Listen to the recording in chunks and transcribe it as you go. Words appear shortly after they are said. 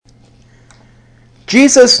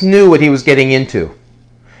Jesus knew what he was getting into.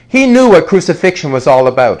 He knew what crucifixion was all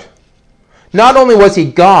about. Not only was he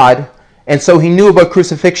God, and so he knew about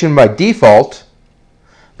crucifixion by default,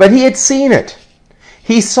 but he had seen it.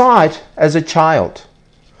 He saw it as a child.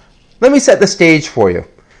 Let me set the stage for you.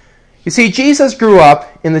 You see, Jesus grew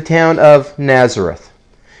up in the town of Nazareth.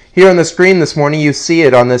 Here on the screen this morning, you see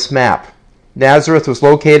it on this map. Nazareth was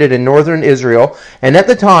located in northern Israel, and at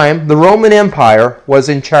the time, the Roman Empire was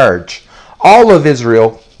in charge. All of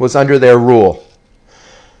Israel was under their rule.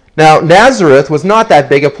 Now, Nazareth was not that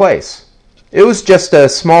big a place. It was just a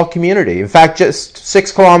small community. In fact, just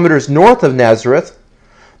 6 kilometers north of Nazareth,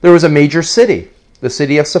 there was a major city, the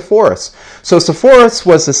city of Sepphoris. So Sepphoris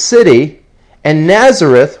was a city, and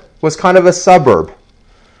Nazareth was kind of a suburb,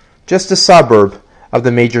 just a suburb of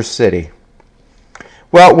the major city.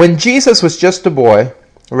 Well, when Jesus was just a boy,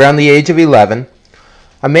 around the age of 11,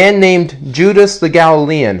 a man named Judas the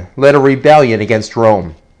Galilean led a rebellion against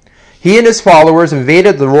Rome. He and his followers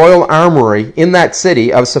invaded the royal armory in that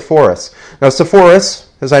city of Sepphoris. Now, Sepphoris,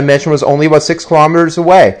 as I mentioned, was only about 6 kilometers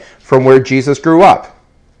away from where Jesus grew up.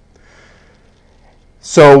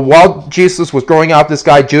 So while Jesus was growing up, this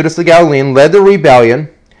guy, Judas the Galilean, led the rebellion,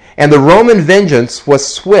 and the Roman vengeance was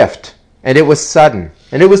swift, and it was sudden,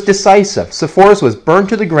 and it was decisive. Sepphoris was burned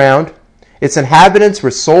to the ground, its inhabitants were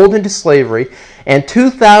sold into slavery, and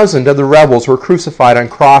 2,000 of the rebels were crucified on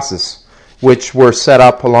crosses, which were set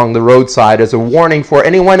up along the roadside as a warning for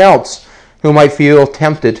anyone else who might feel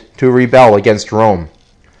tempted to rebel against Rome.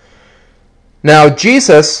 Now,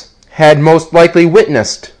 Jesus had most likely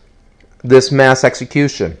witnessed this mass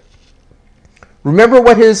execution. Remember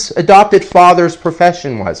what his adopted father's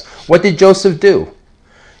profession was. What did Joseph do?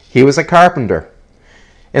 He was a carpenter.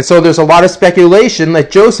 And so there's a lot of speculation that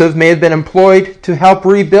Joseph may have been employed to help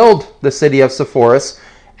rebuild the city of Sepphoris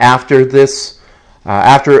after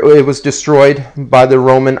it was destroyed by the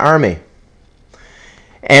Roman army.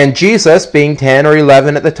 And Jesus, being 10 or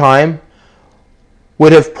 11 at the time,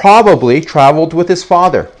 would have probably traveled with his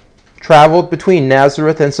father, traveled between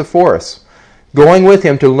Nazareth and Sepphoris, going with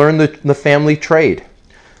him to learn the family trade.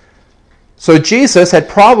 So Jesus had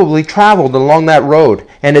probably traveled along that road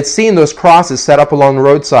and had seen those crosses set up along the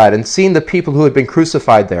roadside and seen the people who had been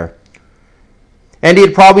crucified there. And he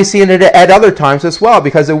had probably seen it at other times as well,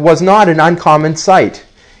 because it was not an uncommon sight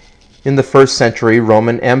in the first century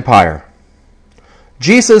Roman Empire.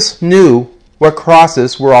 Jesus knew what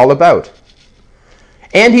crosses were all about.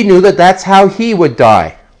 And he knew that that's how he would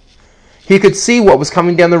die. He could see what was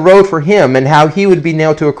coming down the road for him and how he would be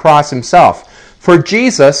nailed to a cross himself. For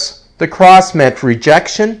Jesus, the cross meant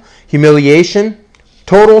rejection, humiliation,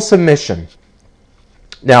 total submission.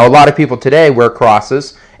 Now, a lot of people today wear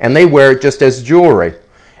crosses, and they wear it just as jewelry,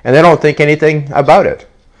 and they don't think anything about it.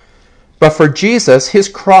 But for Jesus, his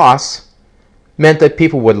cross meant that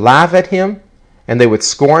people would laugh at him, and they would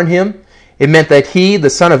scorn him. It meant that he, the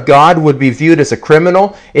Son of God, would be viewed as a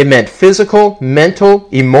criminal. It meant physical, mental,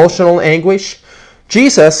 emotional anguish.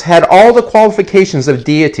 Jesus had all the qualifications of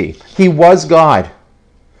deity. He was God.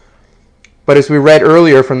 But as we read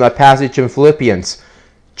earlier from that passage in Philippians,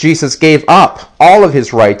 Jesus gave up all of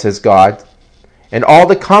his rights as God and all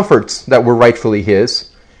the comforts that were rightfully his,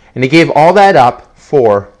 and he gave all that up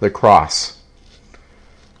for the cross.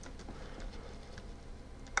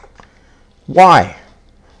 Why?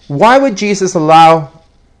 Why would Jesus allow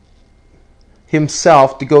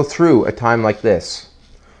himself to go through a time like this?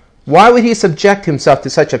 Why would he subject himself to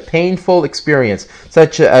such a painful experience,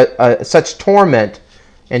 such torment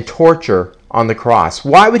and torture on the cross?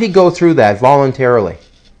 Why would he go through that voluntarily?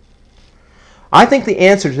 I think the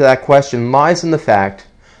answer to that question lies in the fact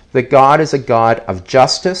that God is a God of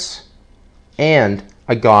justice and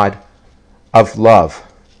a God of love.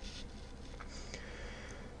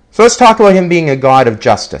 So let's talk about him being a God of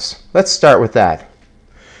justice. Let's start with that.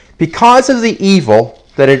 Because of the evil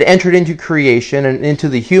that had entered into creation and into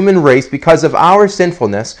the human race because of our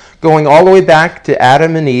sinfulness, going all the way back to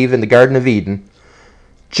Adam and Eve in the Garden of Eden,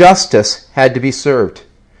 justice had to be served.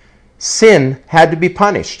 Sin had to be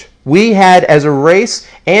punished. We had, as a race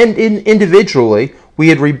and individually, we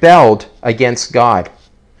had rebelled against God.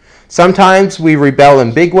 Sometimes we rebel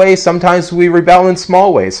in big ways, sometimes we rebel in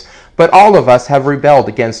small ways, but all of us have rebelled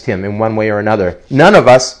against him in one way or another. None of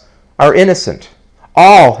us are innocent.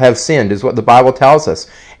 All have sinned, is what the Bible tells us.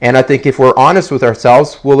 And I think if we're honest with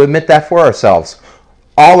ourselves, we'll admit that for ourselves.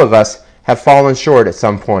 All of us have fallen short at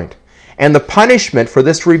some point. And the punishment for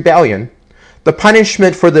this rebellion, the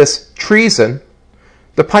punishment for this treason,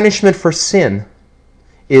 the punishment for sin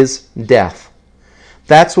is death.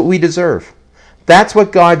 That's what we deserve. That's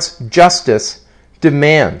what God's justice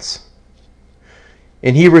demands.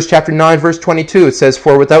 In Hebrews chapter 9, verse 22, it says,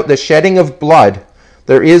 "For without the shedding of blood,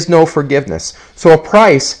 there is no forgiveness." So a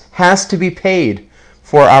price has to be paid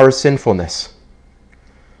for our sinfulness.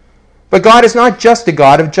 But God is not just a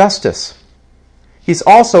God of justice. He's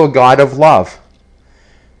also a God of love.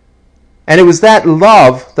 And it was that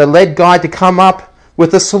love that led God to come up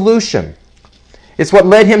with a solution. It's what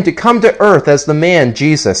led him to come to earth as the man,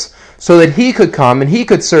 Jesus, so that he could come and he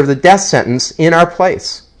could serve the death sentence in our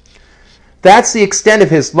place. That's the extent of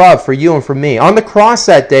his love for you and for me. On the cross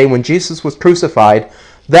that day when Jesus was crucified,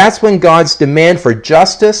 that's when God's demand for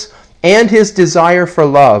justice and his desire for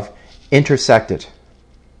love intersected.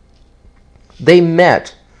 They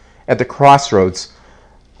met at the crossroads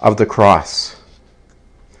of the cross.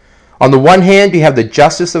 On the one hand, you have the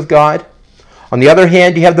justice of God. On the other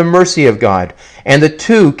hand, you have the mercy of God. And the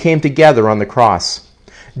two came together on the cross.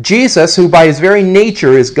 Jesus, who by his very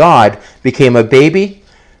nature is God, became a baby,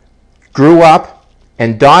 grew up,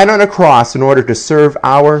 and died on a cross in order to serve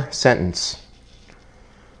our sentence.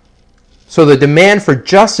 So the demand for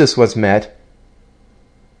justice was met,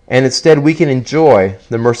 and instead we can enjoy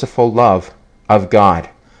the merciful love of God.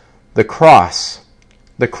 The cross.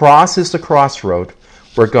 The cross is the crossroad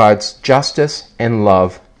where God's justice and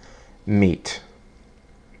love meet.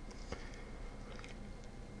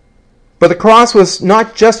 But the cross was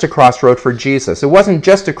not just a crossroad for Jesus. It wasn't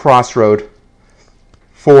just a crossroad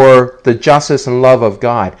for the justice and love of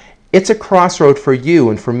God. It's a crossroad for you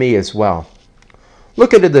and for me as well.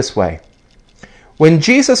 Look at it this way. When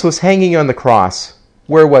Jesus was hanging on the cross,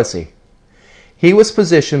 where was he? He was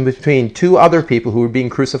positioned between two other people who were being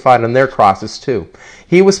crucified on their crosses too.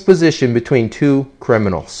 He was positioned between two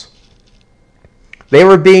criminals. They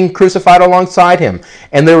were being crucified alongside him,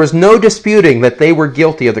 and there was no disputing that they were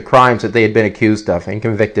guilty of the crimes that they had been accused of and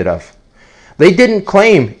convicted of. They didn't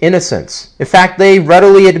claim innocence. In fact, they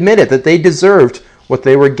readily admitted that they deserved what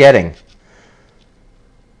they were getting.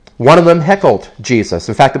 One of them heckled Jesus.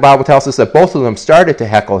 In fact, the Bible tells us that both of them started to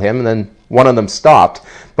heckle him, and then one of them stopped,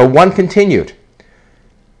 but one continued.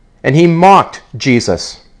 And he mocked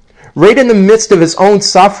Jesus. Right in the midst of his own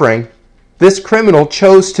suffering, this criminal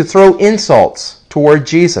chose to throw insults toward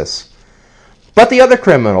Jesus. But the other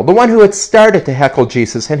criminal, the one who had started to heckle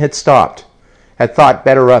Jesus and had stopped, had thought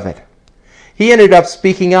better of it. He ended up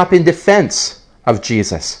speaking up in defense of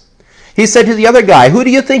Jesus. He said to the other guy, "Who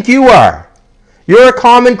do you think you are? You're a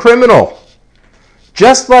common criminal,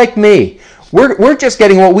 just like me. We're just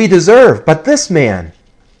getting what we deserve. But this man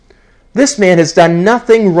has done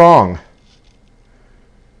nothing wrong."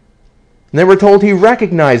 And they were told he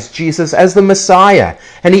recognized Jesus as the Messiah,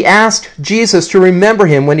 and he asked Jesus to remember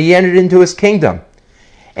him when he entered into his kingdom.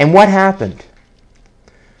 And what happened?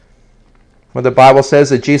 Well, the Bible says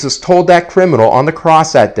that Jesus told that criminal on the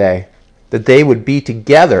cross that day that they would be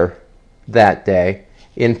together that day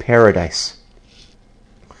in paradise.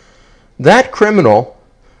 That criminal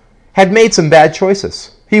had made some bad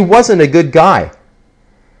choices. He wasn't a good guy.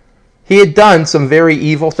 He had done some very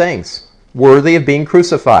evil things, worthy of being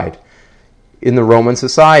crucified in the Roman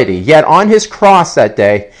society. Yet on his cross that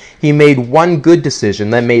day, he made one good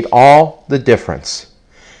decision that made all the difference.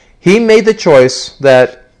 He made the choice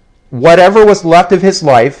that whatever was left of his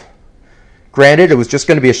life, granted it was just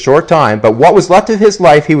going to be a short time, but what was left of his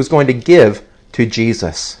life he was going to give to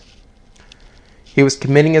Jesus. He was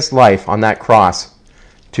committing his life on that cross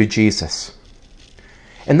to Jesus.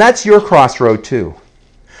 And that's your crossroad too.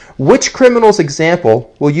 Which criminal's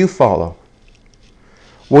example will you follow?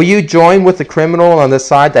 Will you join with the criminal on the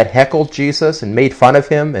side that heckled Jesus and made fun of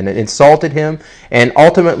him and insulted him and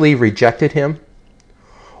ultimately rejected him?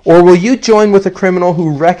 Or will you join with the criminal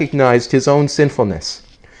who recognized his own sinfulness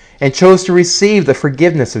and chose to receive the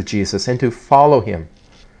forgiveness of Jesus and to follow him?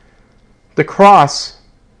 The cross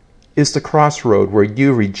is the crossroad where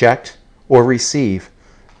you reject or receive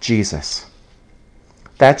Jesus.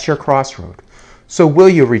 That's your crossroad. So will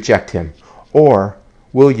you reject him or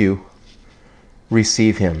will you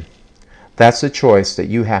receive him? That's the choice that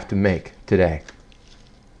you have to make today.